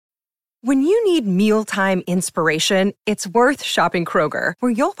When you need mealtime inspiration, it's worth shopping Kroger,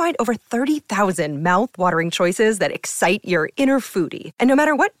 where you'll find over 30,000 mouth-watering choices that excite your inner foodie. And no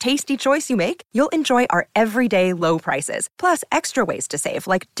matter what tasty choice you make, you'll enjoy our everyday low prices, plus extra ways to save,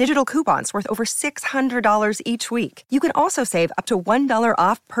 like digital coupons worth over $600 each week. You can also save up to $1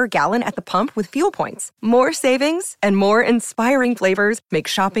 off per gallon at the pump with fuel points. More savings and more inspiring flavors make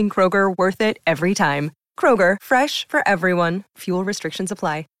shopping Kroger worth it every time. Kroger, fresh for everyone. Fuel restrictions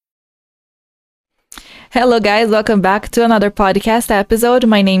apply. Hello guys, welcome back to another podcast episode.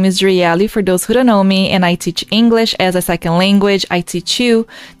 My name is Drielle, for those who don't know me, and I teach English as a second language. I teach you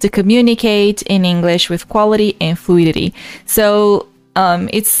to communicate in English with quality and fluidity. So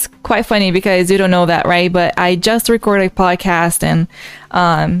it's quite funny because you don't know that, right? But I just recorded a podcast and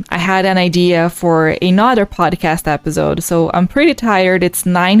I had an idea for another podcast episode. So I'm pretty tired. It's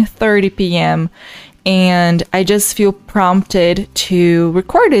 9:30 p.m. and I just feel prompted to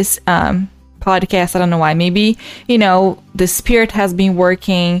record this podcast. I don't know why. Maybe, the spirit has been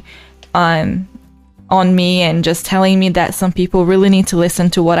working on me and just telling me that some people really need to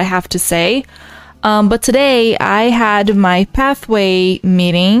listen to what I have to say. But today I had my pathway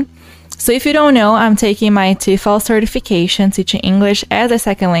meeting. So if you don't know, I'm taking my TEFL certification, teaching English as a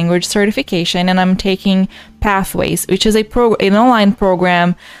second language certification, and I'm taking Pathways, which is an online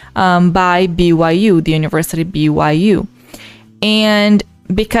program by BYU, the University BYU. And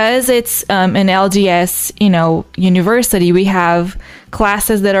because it's an LDS, university, we have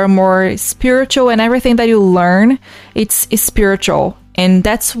classes that are more spiritual, and everything that you learn, it's spiritual. And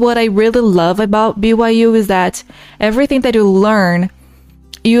that's what I really love about BYU, is that everything that you learn,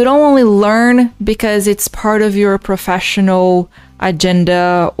 you don't only learn because it's part of your professional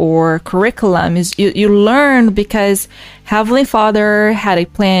agenda or curriculum. You learn because Heavenly Father had a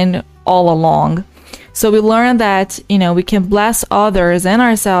plan all along. So we learn that, we can bless others and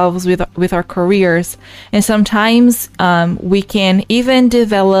ourselves with our careers. And sometimes we can even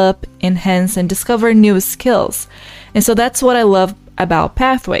develop, enhance, and discover new skills. And so that's what I love about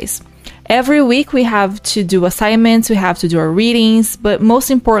Pathways. Every week we have to do assignments, we have to do our readings, but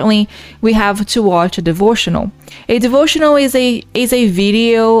most importantly, we have to watch a devotional. A devotional is a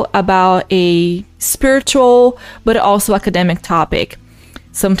video about a spiritual but also academic topic.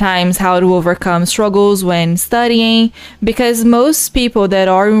 Sometimes how to overcome struggles when studying, because most people that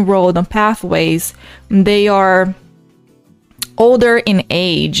are enrolled on Pathways, they are older in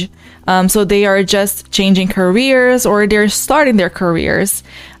age. So they are just changing careers or they're starting their careers,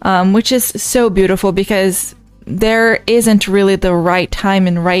 which is so beautiful because there isn't really the right time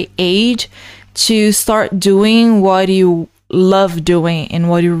and right age to start doing what you love doing and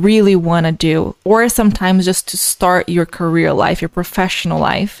what you really want to do, or sometimes just to start your career life, your professional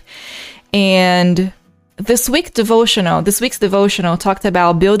life. And this week's devotional talked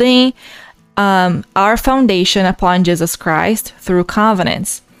about building our foundation upon Jesus Christ through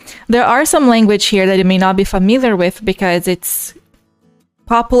covenants. There are some language here that you may not be familiar with because it's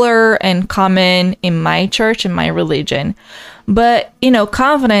popular and common in my church, in my religion. But,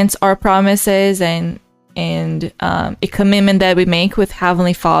 covenants are promises and a commitment that we make with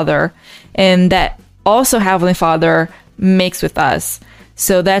Heavenly Father, and that also Heavenly Father makes with us.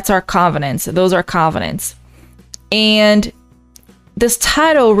 So that's our covenants. Those are covenants. And this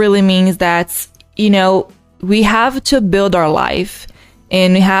title really means that, we have to build our life,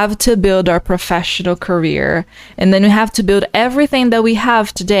 and we have to build our professional career, and then we have to build everything that we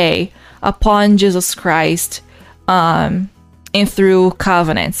have today upon Jesus Christ, and through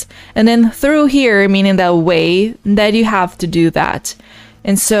covenants. And then through here, meaning that way that you have to do that.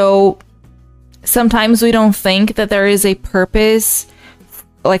 And so sometimes we don't think that there is a purpose,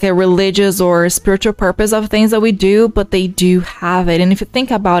 like a religious or spiritual purpose of things that we do, but they do have it. And if you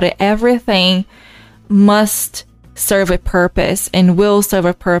think about it, everything must serve a purpose and will serve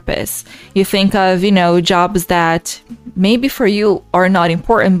a purpose. You think of, jobs that maybe for you are not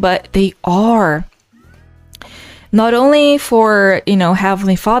important, but they are. Not only for,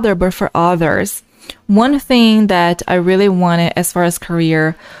 Heavenly Father, but for others. One thing that I really wanted as far as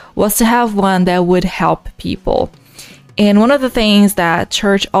career was to have one that would help people. And one of the things that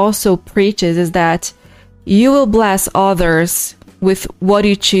church also preaches is that you will bless others with what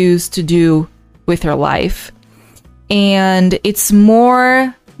you choose to do with your life. And it's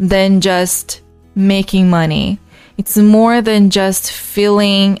more than just making money. It's more than just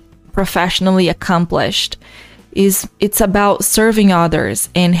feeling professionally accomplished. It's about serving others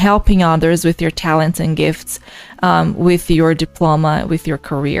and helping others with your talents and gifts, with your diploma, with your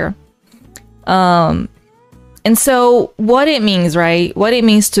career. And so what it means, right? What it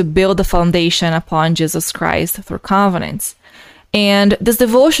means to build a foundation upon Jesus Christ through covenants. And this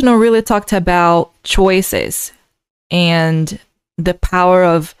devotional really talked about choices and the power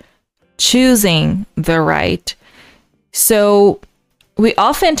of choosing the right. So we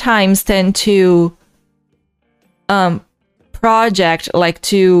oftentimes tend to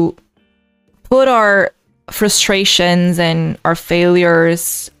to put our frustrations and our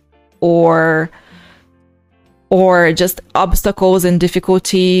failures or just obstacles and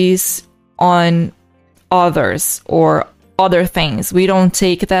difficulties on others or other things. We don't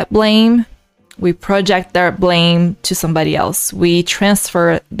take that blame. We project that blame to somebody else. We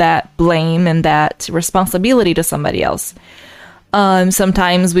transfer that blame and that responsibility to somebody else.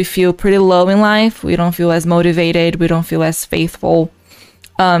 Sometimes we feel pretty low in life. We don't feel as motivated. We don't feel as faithful.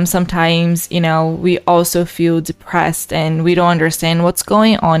 Sometimes, we also feel depressed and we don't understand what's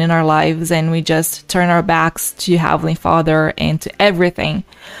going on in our lives, and we just turn our backs to Heavenly Father and to everything.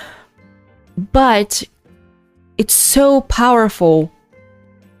 But it's so powerful.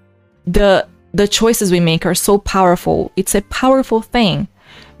 The choices we make are so powerful. It's a powerful thing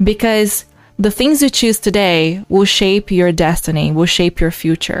because the things you choose today will shape your destiny, will shape your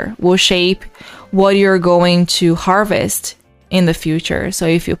future, will shape what you're going to harvest in the future. So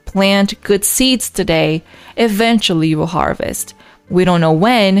if you plant good seeds today, eventually you will harvest. We don't know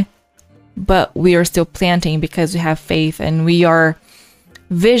when, but we are still planting because we have faith and we are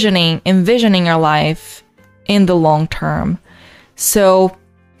envisioning our life in the long term. So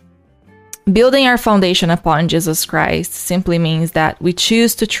building our foundation upon Jesus Christ simply means that we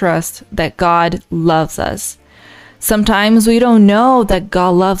choose to trust that God loves us. Sometimes we don't know that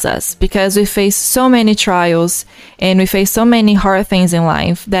God loves us because we face so many trials and we face so many hard things in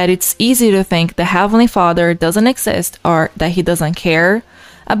life that it's easy to think the Heavenly Father doesn't exist, or that He doesn't care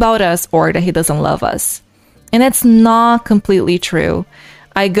about us, or that He doesn't love us. And it's not completely true.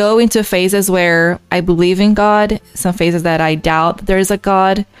 I go into phases where I believe in God, some phases that I doubt there is a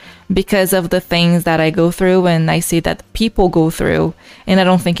God because of the things that I go through and I see that people go through, and I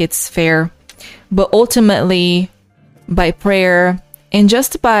don't think it's fair. But ultimately, by prayer and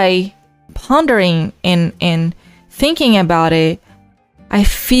just by pondering and thinking about it, I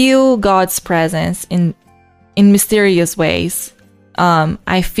feel God's presence in mysterious ways.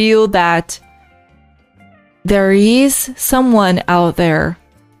 I feel that there is someone out there,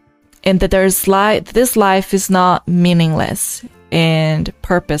 and that this life is not meaningless and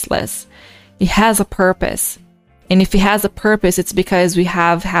purposeless. It has a purpose. And if it has a purpose, it's because we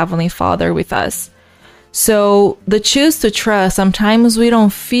have Heavenly Father with us. So the choose to trust, sometimes we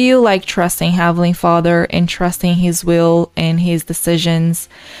don't feel like trusting Heavenly Father and trusting His will and His decisions.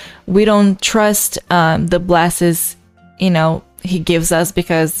 We don't trust the blessings, He gives us,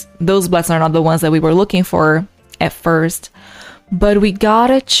 because those blessings are not the ones that we were looking for at first. But we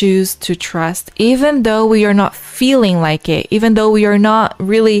gotta choose to trust, even though we are not feeling like it, even though we are not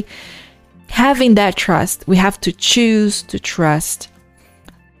really having that trust. We have to choose to trust.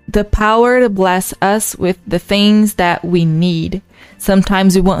 The power to bless us with the things that we need.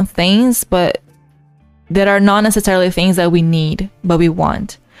 Sometimes we want things, but that are not necessarily things that we need, but we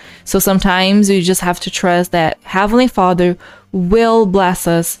want. So sometimes you just have to trust that Heavenly Father will bless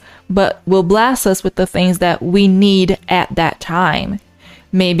us, but will bless us with the things that we need at that time.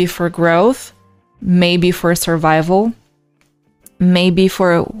 Maybe for growth, maybe for survival, maybe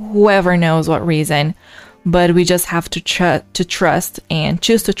for whoever knows what reason. But we just have to trust and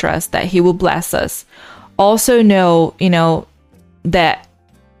choose to trust that He will bless us. Also know, that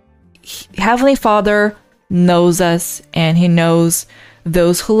Heavenly Father knows us, and He knows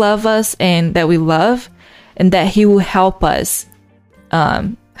those who love us and that we love, and that He will help us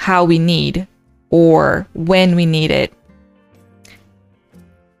how we need or when we need it.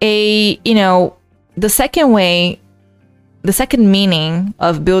 The second meaning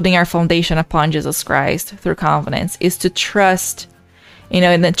of building our foundation upon Jesus Christ through confidence is to trust,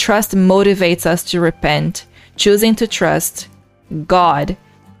 and the trust motivates us to repent, choosing to trust God,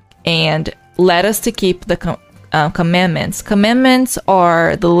 and led us to keep the commandments. Commandments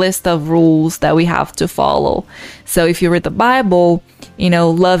are the list of rules that we have to follow. So if you read the Bible,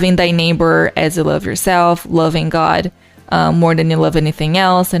 loving thy neighbor as you love yourself, loving God more than you love anything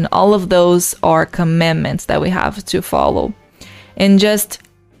else, and all of those are commandments that we have to follow. And just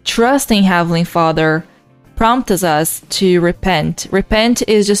trusting Heavenly Father prompts us to repent. Repent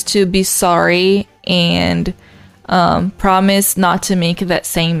is just to be sorry and promise not to make that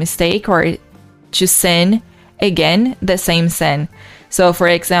same mistake or to sin again, the same sin. So for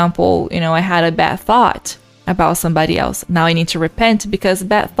example, I had a bad thought about somebody else. Now I need to repent because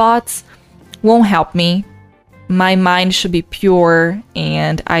bad thoughts won't help me. My mind should be pure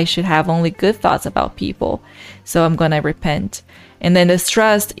and I should have only good thoughts about people. So I'm going to repent. And then this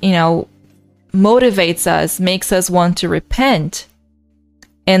trust, motivates us, makes us want to repent.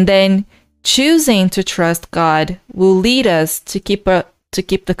 And then choosing to trust God will lead us to keep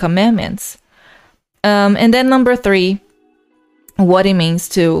the commandments. And then number 3, what it means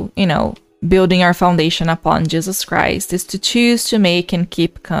to, building our foundation upon Jesus Christ is to choose to make and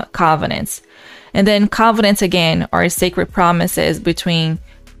keep covenants. And then covenants, again, are sacred promises between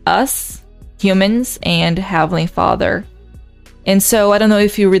us, humans, and Heavenly Father. And so I don't know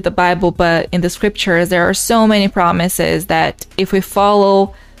if you read the Bible, but in the scriptures, there are so many promises that if we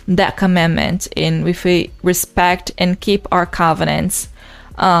follow that commandment and if we respect and keep our covenants,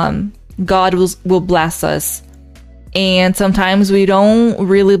 God will bless us. And sometimes we don't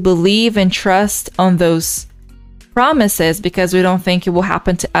really believe and trust on those promises because we don't think it will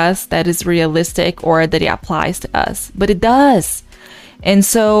happen to us, that is realistic, or that it applies to us. But it does. And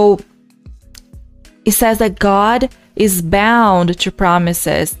so it says that God is bound to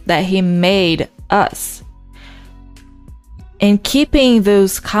promises that He made us. And keeping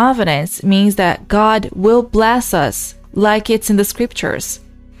those covenants means that God will bless us, like it's in the scriptures.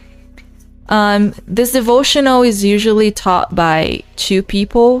 This devotional is usually taught by 2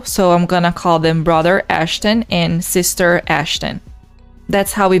 people, so I'm gonna call them Brother Ashton and Sister Ashton.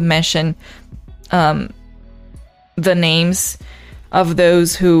 That's how we mention the names of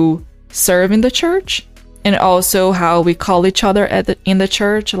those who serve in the church, and also how we call each other in the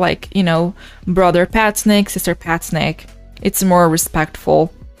church, like, Brother Patsnick, Sister Patsnick. It's more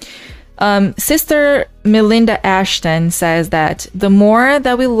respectful. Sister Melinda Ashton says that the more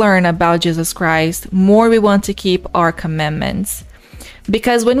that we learn about Jesus Christ, more we want to keep our commandments.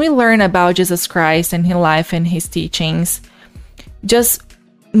 Because when we learn about Jesus Christ and His life and His teachings, just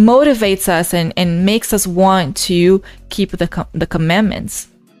motivates us and makes us want to keep the commandments.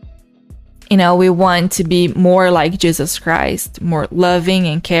 We want to be more like Jesus Christ, more loving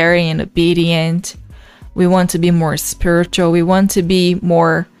and caring and obedient. We want to be more spiritual. We want to be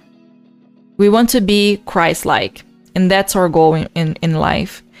Christ-like, and that's our goal in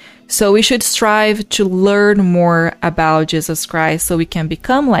life. So we should strive to learn more about Jesus Christ so we can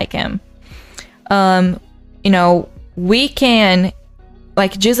become like Him. We can,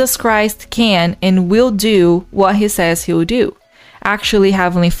 like Jesus Christ can and will do what He says He'll do. Actually,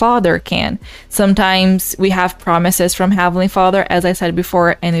 Heavenly Father can. Sometimes we have promises from Heavenly Father, as I said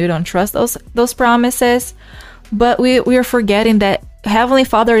before, and we don't trust those promises. But we are forgetting that Heavenly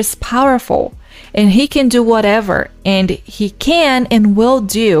Father is powerful and He can do whatever, and He can and will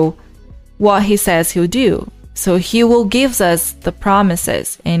do what He says He'll do. So He will give us the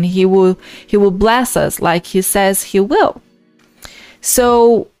promises, and He will bless us like He says He will.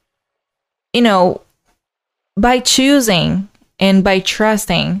 So, by choosing and by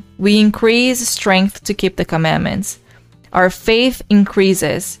trusting, we increase strength to keep the commandments. Our faith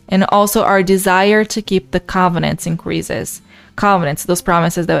increases, and also our desire to keep the covenants increases. Covenants, those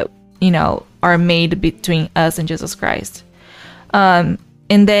promises that, are made between us and Jesus Christ. And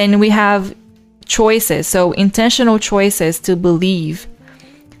then we have choices, so intentional choices to believe.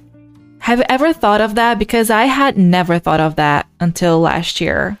 Have you ever thought of that? Because I had never thought of that until last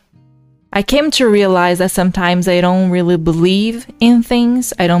year. I came to realize that sometimes I don't really believe in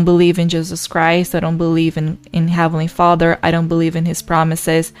things. I don't believe in Jesus Christ. I don't believe in Heavenly Father. I don't believe in His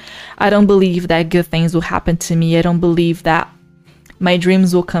promises. I don't believe that good things will happen to me. I don't believe that my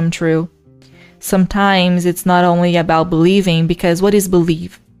dreams will come true. Sometimes it's not only about believing, because what is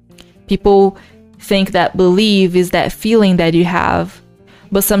believe? People think that believe is that feeling that you have,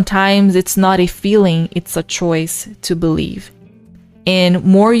 but sometimes it's not a feeling, it's a choice to believe. And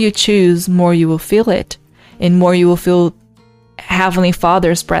more you choose, more you will feel it, and more you will feel Heavenly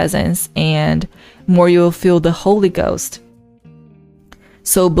Father's presence, and more you will feel the Holy Ghost.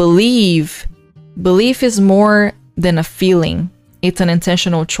 So belief is more than a feeling. It's an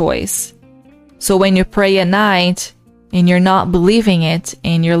intentional choice. So when you pray at night and you're not believing it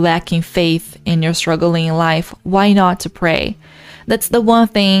and you're lacking faith and you're struggling in life, why not to pray? That's the one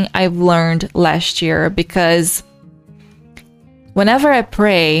thing I've learned last year, because whenever I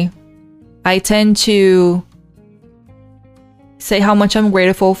pray, I tend to say how much I'm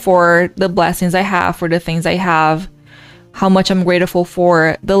grateful for the blessings I have, for the things I have, how much I'm grateful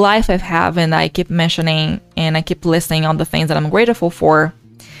for the life I have, and I keep mentioning and I keep listing on the things that I'm grateful for.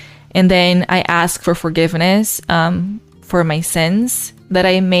 And then I ask for forgiveness for my sins that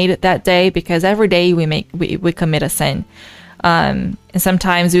I made that day, because every day we commit a sin, and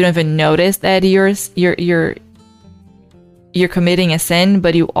sometimes you don't even notice that you're committing a sin,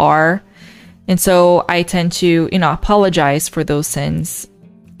 but you are. And so I tend to apologize for those sins,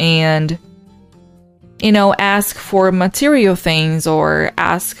 and ask for material things, or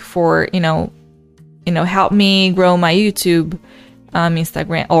ask for, help me grow my YouTube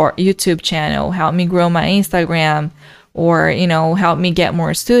Instagram or YouTube channel, help me grow my Instagram, or, help me get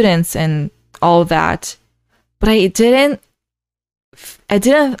more students and all that. But I didn't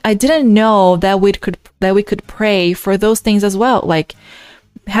know that we could pray for those things as well. Like,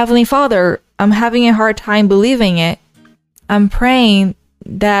 Heavenly Father, I'm having a hard time believing it. I'm praying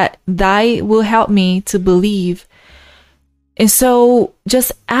that Thy will help me to believe. And so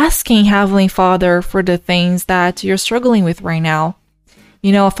just asking Heavenly Father for the things that you're struggling with right now.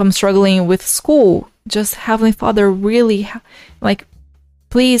 If I'm struggling with school, just Heavenly Father, really,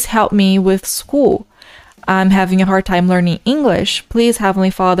 please help me with school. I'm having a hard time learning English. Please, Heavenly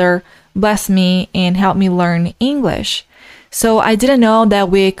Father, bless me and help me learn English. So I didn't know that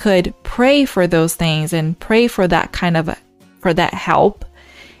we could pray for those things and pray for that for that help.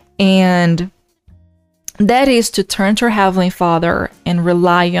 And that is to turn to our Heavenly Father and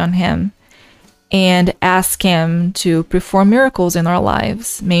rely on Him and ask Him to perform miracles in our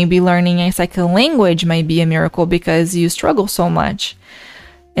lives. Maybe learning a second language might be a miracle because you struggle so much.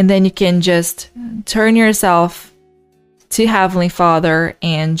 And then you can just turn yourself to Heavenly Father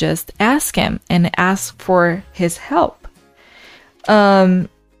and just ask Him and ask for His help. And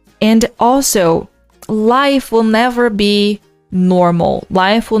also, life will never be normal.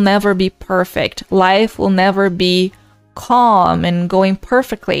 Life will never be perfect. Life will never be calm and going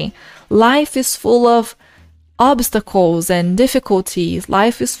perfectly. Life is full of obstacles and difficulties.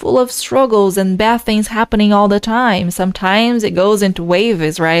 Life is full of struggles and bad things happening all the time. Sometimes it goes into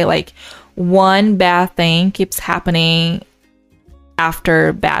waves, right? Like, one bad thing keeps happening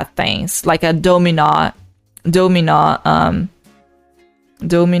after bad things, like a domino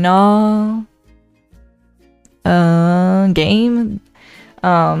game.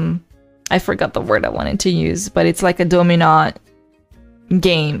 I forgot the word I wanted to use, but it's like a domino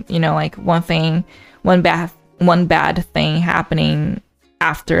game, like one bad thing happening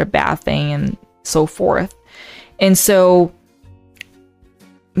after a bad thing and so forth. And so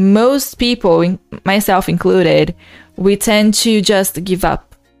most people, myself included, we tend to just give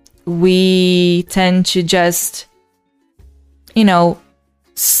up. We tend to just,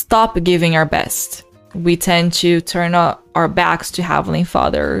 stop giving our best. We tend to turn our backs to Heavenly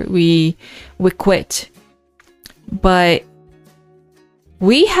Father. We quit. But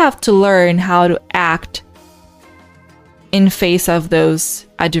we have to learn how to act in face of those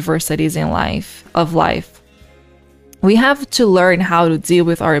adversities in life. We have to learn how to deal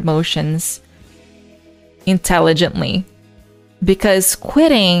with our emotions intelligently, because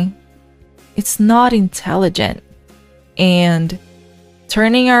quitting, it's not intelligent. And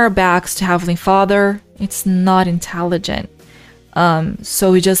turning our backs to Heavenly Father, it's not intelligent.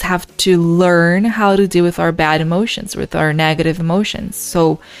 So we just have to learn how to deal with our bad emotions, with our negative emotions.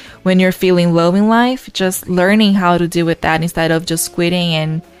 So when you're feeling low in life, just learning how to deal with that instead of just quitting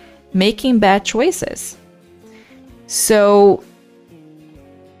and making bad choices. So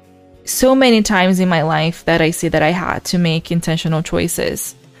many times in my life that I see that I had to make intentional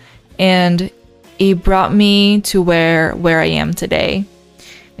choices, and it brought me to where I am today.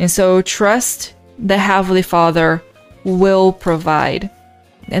 And so trust the Heavenly Father will provide.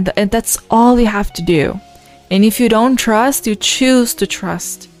 And that's all you have to do. And if you don't trust, you choose to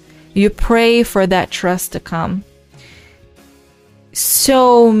trust. You pray for that trust to come.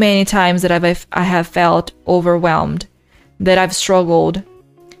 So many times that I have felt overwhelmed, that I've struggled.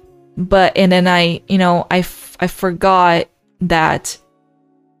 And then I forgot that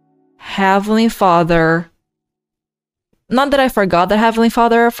Heavenly Father, not that I forgot that Heavenly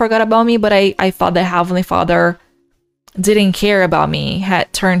Father forgot about me, but I thought that Heavenly Father didn't care about me,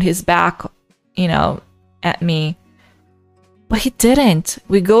 had turned his back, at me. But he didn't.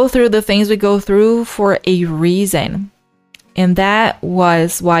 We go through the things we go through for a reason. And that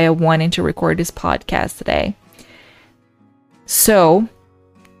was why I wanted to record this podcast today. So,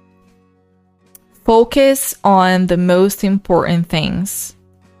 focus on the most important things.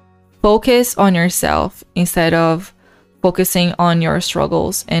 Focus on yourself instead of focusing on your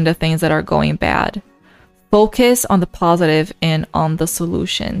struggles and the things that are going bad. Focus on the positive and on the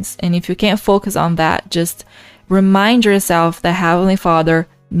solutions. And if you can't focus on that, just remind yourself that Heavenly Father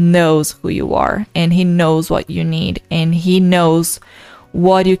knows who you are, and He knows what you need, and He knows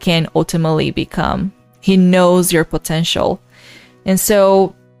what you can ultimately become. He knows your potential. And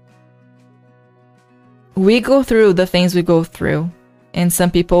so we go through the things we go through, and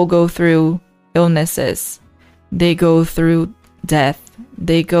some people go through illnesses. They go through death.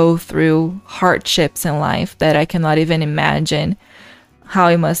 They go through hardships in life that I cannot even imagine how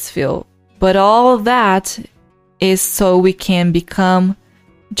it must feel But all of that is so we can become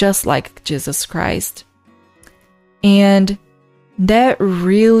just like Jesus Christ. And that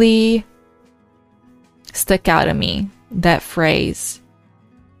really stuck out to me, that phrase.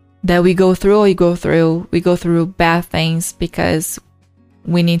 That we go through bad things because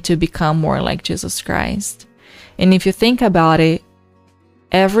we need to become more like Jesus Christ. And if you think about it,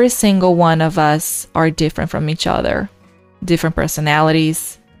 every single one of us are different from each other. Different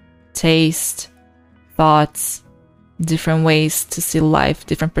personalities, taste, thoughts, different ways to see life,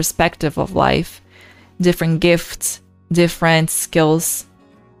 different perspective of life, different gifts, different skills.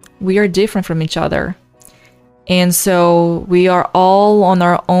 We are different from each other. And so we are all on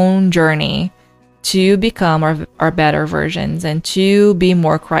our own journey to become our better versions and to be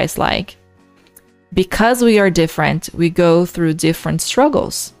more Christ-like. Because we are different, we go through different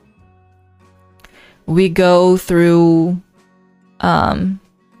struggles. We go through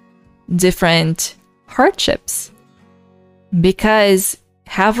different hardships. Because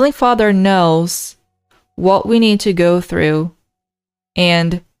Heavenly Father knows what we need to go through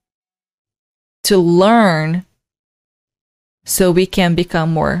and to learn so we can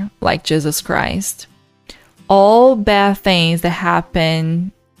become more like Jesus Christ. All bad things that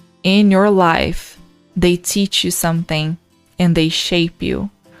happen in your life, they teach you something and they shape you.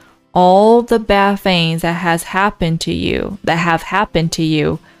 All the bad things that have happened to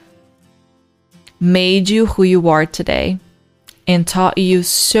you, made you who you are today and taught you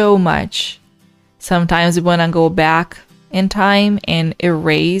so much. Sometimes we want to go back in time and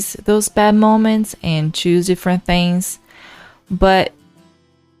erase those bad moments and choose different things. But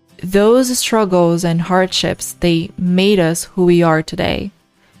those struggles and hardships, they made us who we are today.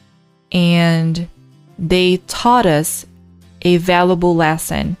 And they taught us a valuable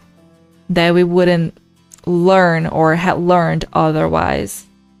lesson that we wouldn't learn or had learned otherwise.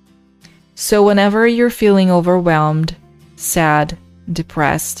 So whenever you're feeling overwhelmed, sad,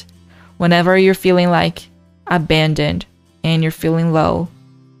 depressed, whenever you're feeling like abandoned and you're feeling low,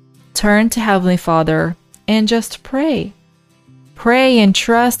 turn to Heavenly Father and just pray. Pray and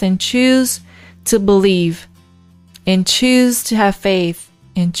trust and choose to believe and choose to have faith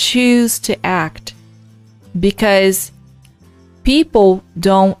and choose to act. Because people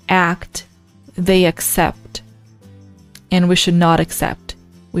don't act, they accept. And we should not accept.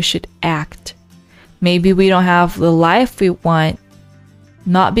 We should act. Maybe we don't have the life we want,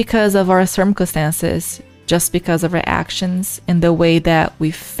 not because of our circumstances, just because of our actions and the way that we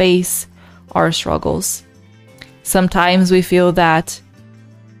face our struggles. Sometimes we feel that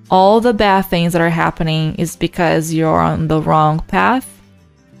all the bad things that are happening is because you're on the wrong path.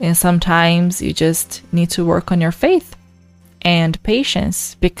 And sometimes you just need to work on your faith and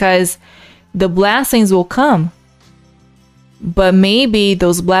patience, because the blessings will come. But maybe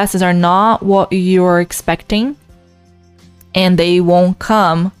those blessings are not what you're expecting, and they won't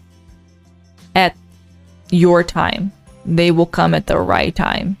come at your time. They will come at the right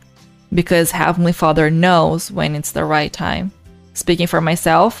time, because Heavenly Father knows when it's the right time. Speaking for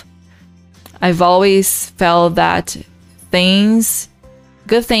myself, I've always felt that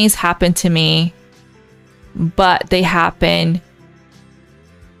good things happen to me, but they happen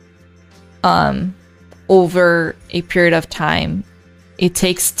over a period of time. It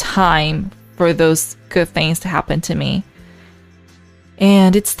takes time for those good things to happen to me.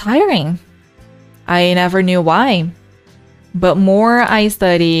 And it's tiring. I never knew why. But more I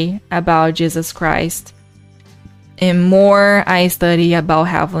study about Jesus Christ, and more I study about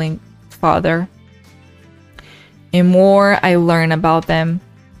Heavenly Father, and more I learn about them,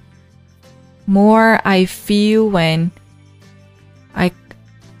 more I feel when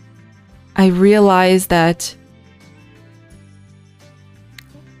I realize that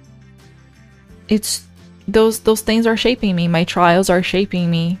it's those things are shaping me. My trials are shaping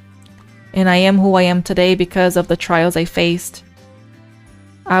me. And I am who I am today because of the trials I faced.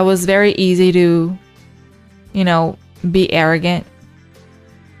 I was very easy to, be arrogant.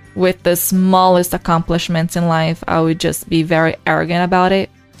 With the smallest accomplishments in life, I would just be very arrogant about it,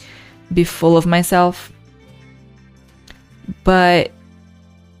 be full of myself. But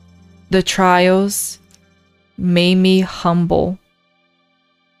the trials made me humble.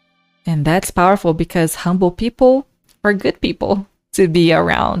 And that's powerful, because humble people are good people to be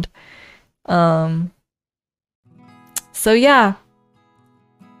around. So yeah,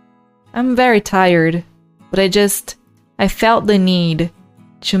 I'm very tired, but I felt the need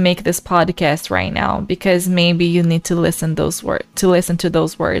to make this podcast right now, because maybe you need to listen to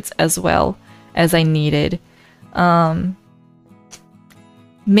those words as well as I needed.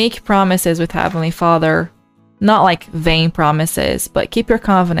 Make promises with Heavenly Father, not like vain promises, but keep your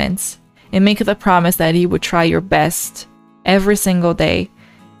confidence and make the promise that you would try your best every single day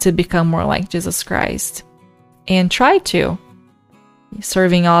to become more like Jesus Christ. And try to.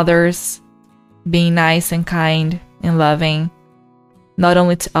 Serving others, being nice and kind and loving, not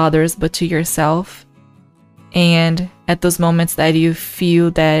only to others, but to yourself. And at those moments that you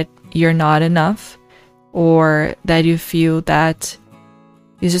feel that you're not enough, or that you feel that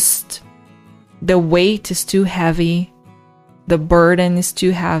it's just the weight is too heavy, the burden is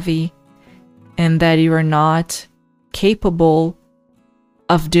too heavy, and that you are not capable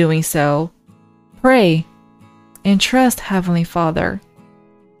of doing so, pray and trust Heavenly Father.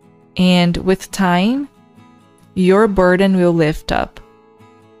 And with time, your burden will lift up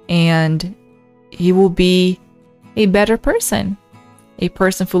and you will be a better person, a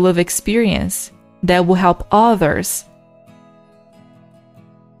person full of experience that will help others.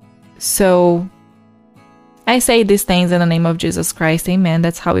 So I say these things in the name of Jesus Christ. Amen.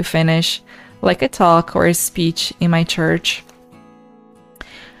 That's how we finish like a talk or a speech in my church.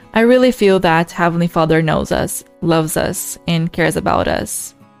 I really feel that Heavenly Father knows us, loves us, and cares about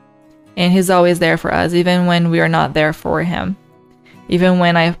us. And He's always there for us, even when we are not there for Him. Even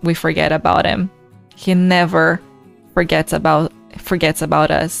when we forget about Him. He never forgets about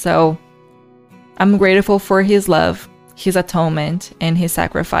us. So I'm grateful for His love, His atonement, and His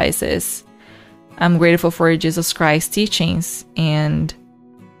sacrifices. I'm grateful for Jesus Christ's teachings, and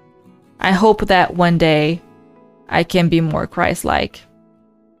I hope that one day I can be more Christ-like.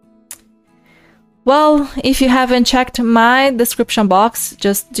 Well, if you haven't checked my description box,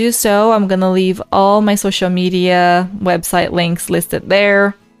 just do so. I'm gonna leave all my social media website links listed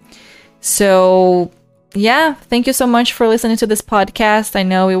there. So yeah, thank you so much for listening to this podcast. I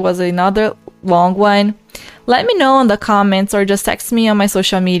know it was another long one. Let me know in the comments or just text me on my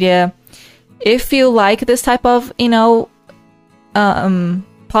social media if you like this type of,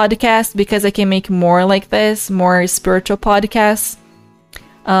 podcast, because I can make more like this, more spiritual podcasts.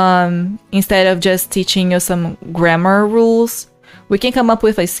 Instead of just teaching you some grammar rules, we can come up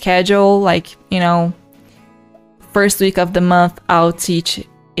with a schedule, like, first week of the month I'll teach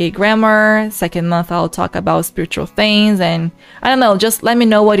a grammar, second month I'll talk about spiritual things, and I don't know, just let me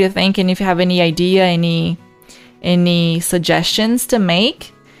know what you think, and if you have any idea, any suggestions to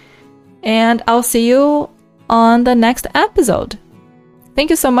make, and I'll see you on the next episode. Thank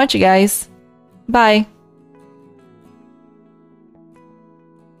you so much, you guys. Bye.